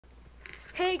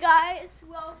Hey guys,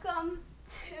 welcome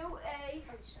to a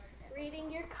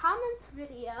reading your comments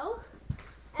video,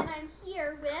 and I'm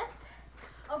here with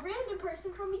a random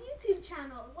person from a YouTube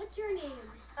channel. What's your name?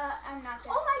 I'm not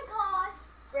there. Oh my gosh!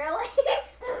 Really?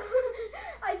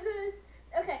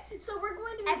 Okay, so we're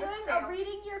going to be doing a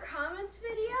reading your comments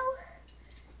video,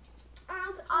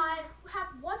 and I have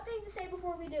one thing to say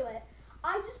before we do it.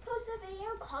 I just posted a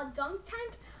video called Dunk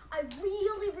Tank. I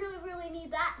really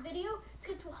need that video to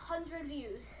get to 100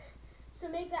 views. So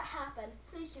make that happen.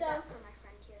 Please do that for my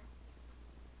friend here.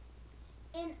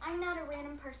 And I'm not a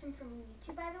random person from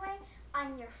YouTube, by the way.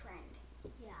 I'm your friend.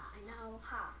 Yeah, I know.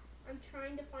 Ha. I'm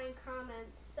trying to find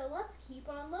comments, so let's keep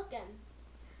on looking.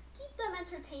 Keep them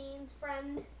entertained,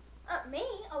 friend. Me?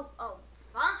 Oh,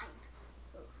 fine.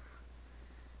 Oof.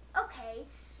 Okay,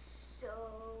 so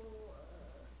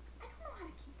I don't know how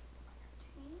to keep people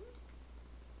entertained.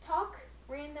 Talk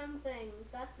random things.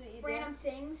 That's what you do. Random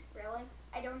things? Really?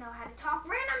 I don't know how to talk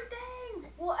random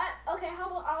things. Well, okay, how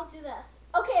about I'll do this.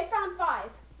 Okay, I found 5.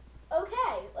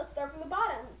 Okay, let's start from the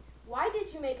bottom. Why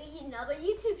did you make another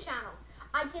YouTube channel?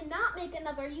 I did not make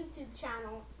another YouTube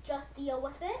channel. Just deal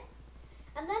with it.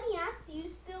 And then he asked, do you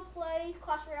still play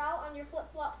Clash Royale on your Flip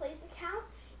Flop Plays account?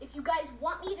 If you guys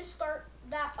want me to start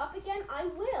that up again, I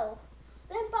will.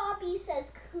 Then Bobby says,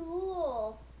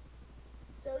 cool.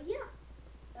 So yeah,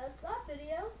 that's that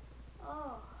video.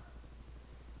 Oh.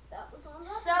 That was on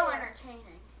that So video.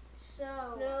 entertaining.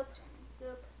 So Nope. entertaining.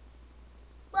 Nope.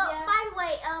 Well, Yeah. by the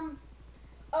way,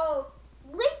 Oh.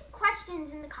 leave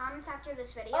questions in the comments after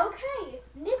this video. Okay,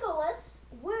 Nicholas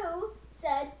Wu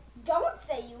said, don't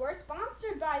say you were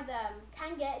sponsored by them.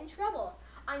 Can get in trouble.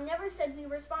 I never said we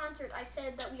were sponsored. I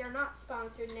said that we are not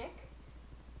sponsored, Nick.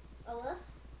 Alyssa,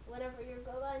 whatever you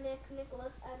go by,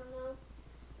 Nicholas, I don't know.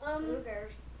 Who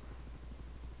cares?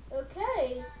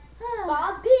 Okay.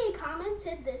 Bob B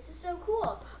commented, this is so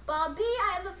cool. Bob B,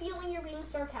 I have a feeling you're being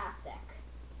sarcastic.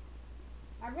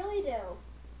 I really do.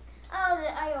 Oh,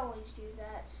 I always do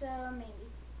that, so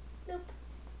maybe. Nope.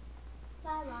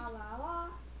 La la la la.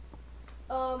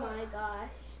 Oh my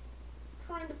gosh.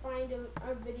 Trying to find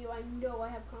a video I know I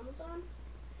have comments on.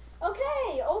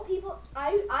 Okay, old people,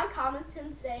 I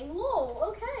commented saying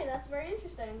lol. Okay, that's very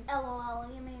interesting. LOL,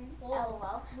 you mean? Lol.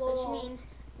 LOL, which means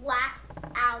laugh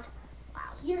out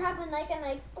loud. Here have a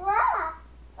Nike. Blah.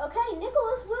 Okay,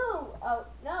 Nicholas Wu. Oh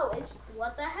no, it's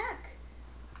what the heck.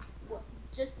 What,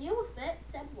 just deal with it.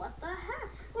 Said what the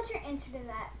heck. What's your answer to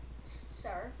that,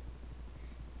 sir?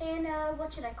 And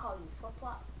what should I call you? Flip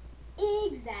Flop?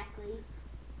 Exactly.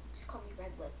 Just call me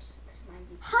Red Lips.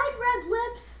 Hi, Red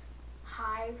Lips.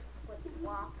 Hi, Flip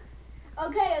Flop.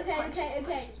 Okay.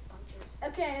 Bunches.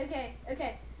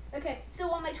 Okay. So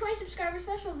on my 20 subscriber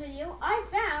special video, I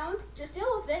found just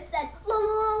deal with it said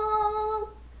lol,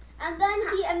 and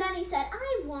then he said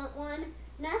I want one.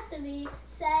 Nastavi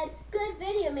said good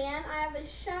video, man. I have a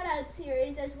shout out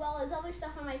series as well as other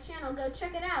stuff on my channel. Go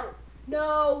check it out.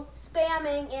 No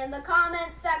spamming in the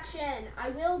comment section. I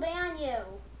will ban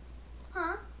you.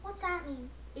 Huh? What's that mean?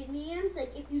 It means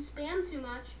like if you spam too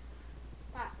much.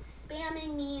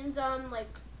 Spamming means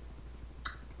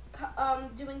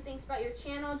doing things about your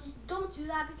channel. Just don't do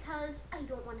that because I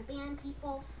don't want to ban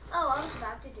people. Oh, I was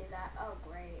about to do that. Oh,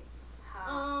 great.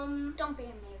 Don't ban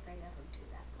me if I ever do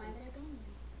that. Why would I ban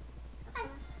you?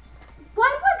 Why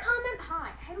would I comment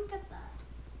hi? I don't get that.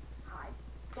 Hi.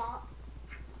 Stop.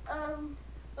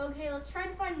 Okay, let's try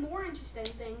to find more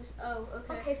interesting things. Oh,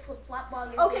 okay. Okay, Flip Flop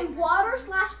while you're Okay,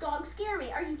 water/dog scare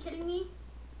me. Are you kidding me?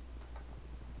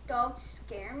 Dogs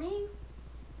scare me?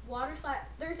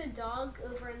 There's a dog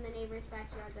over in the neighbor's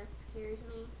backyard that scares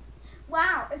me.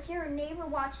 Wow, if your neighbor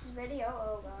watched this video,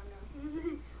 oh god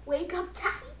no. Wake up,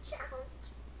 Daddy challenge.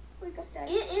 Wake up,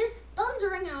 Daddy. It is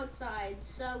thundering outside,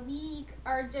 so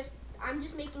I'm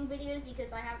just making videos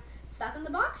because I have Stuck in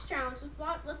the Box challenge.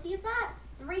 Let's see if that.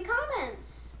 3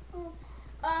 comments. Oh.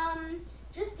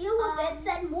 Just deal with it.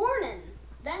 Said morning.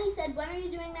 Then he said, when are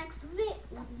you doing next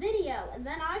video? And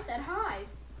then I said hi.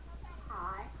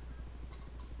 Hi.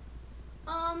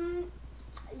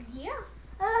 Yeah.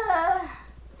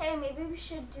 Hey, maybe we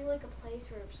should do like a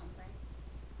playthrough or something.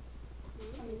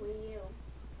 On the Wii U.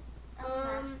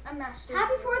 I'm master.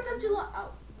 Happy 4th of July.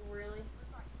 Oh, really?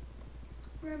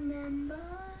 Remember?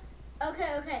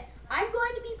 Okay. I'm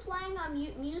going to be playing on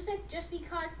mute music just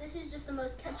because this is just the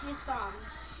most catchiest song.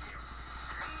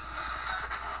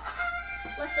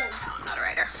 Listen. No, I'm not a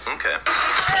writer. Okay.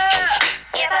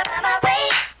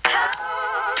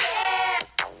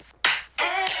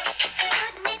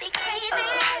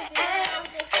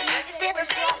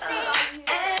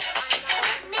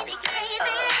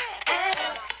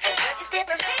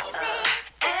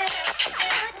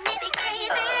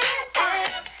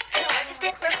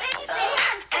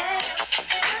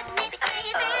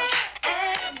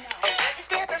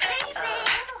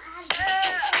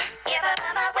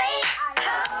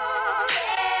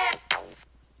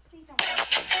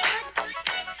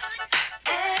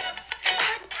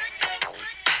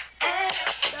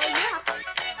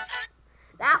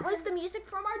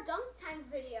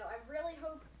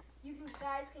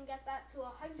 guys can get that to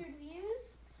 100 views.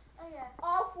 Oh yeah.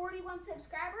 All 41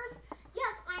 subscribers.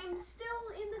 Yes, I'm still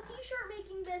in the t-shirt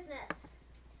making business.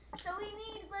 So we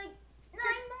need like 9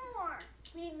 more.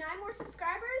 We need 9 more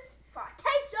subscribers For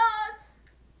t-shirts.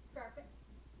 Perfect.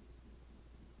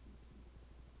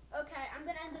 Okay, I'm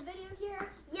gonna end the video here.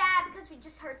 Yeah, because we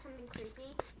just heard something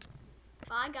creepy.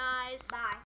 Bye, guys. Bye.